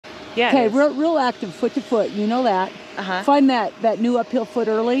Yeah. Okay, real active, foot to foot. You know that. Find that new uphill foot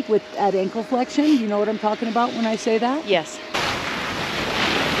early at ankle flexion. You know what I'm talking about when I say that? Yes.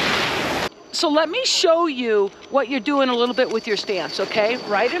 So let me show you what you're doing a little bit with your stance, okay?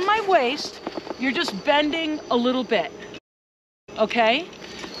 Right in my waist, you're just bending a little bit, okay?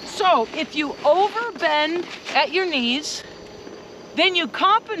 So if you overbend at your knees, then you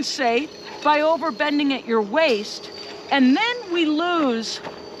compensate by overbending at your waist, and then we lose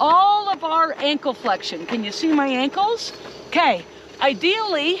all of our ankle flexion. Can you see my ankles? Okay,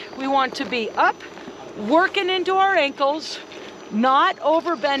 ideally, we want to be up, working into our ankles, not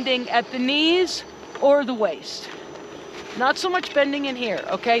overbending at the knees or the waist. Not so much bending in here,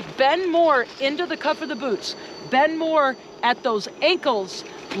 okay? Bend more into the cuff of the boots. Bend more at those ankles,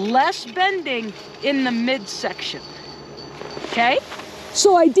 less bending in the midsection, okay?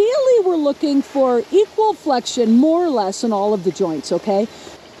 So ideally, we're looking for equal flexion, more or less, in all of the joints, okay?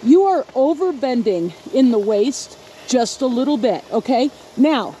 You are overbending in the waist just a little bit, okay?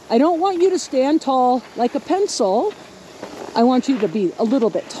 Now, I don't want you to stand tall like a pencil. I want you to be a little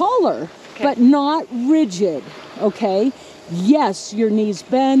bit taller, but not rigid, okay? Yes, your knees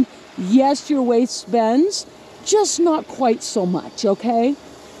bend. Yes, your waist bends, just not quite so much, okay?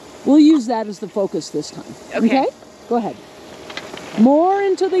 We'll use that as the focus this time, okay? Go ahead. More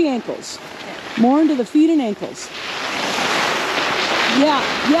into the ankles. More into the feet and ankles. Yeah,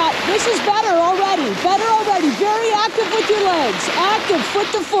 this is better already. Better already. Very active with your legs. Active, foot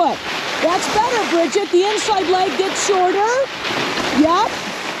to foot. That's better, Bridget. The inside leg gets shorter. Yep.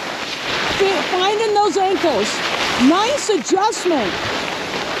 Finding those ankles. Nice adjustment.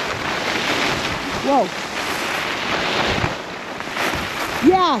 Whoa.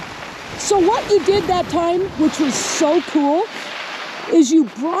 Yeah. So what you did that time, which was so cool, is you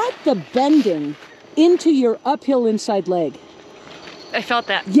brought the bending into your uphill inside leg. I felt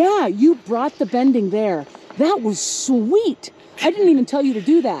that. Yeah, you brought the bending there. That was sweet. I didn't even tell you to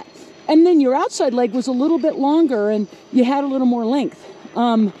do that. And then your outside leg was a little bit longer and you had a little more length.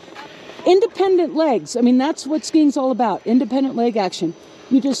 Independent legs. I mean, that's what skiing's all about. Independent leg action.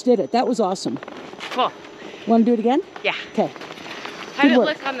 You just did it. That was awesome. Cool. Want to do it again? Yeah. Okay. How did it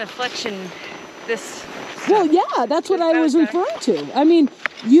look on the flexion this? Well, yeah, that's what I was referring to. I mean,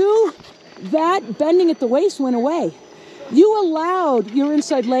 that bending at the waist went away. You allowed your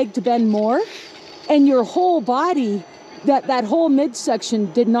inside leg to bend more, and your whole body, that whole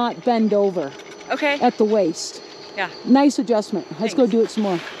midsection did not bend over. Okay. At the waist. Yeah. Nice adjustment. Let's go do it some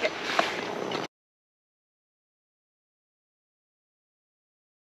more. Okay.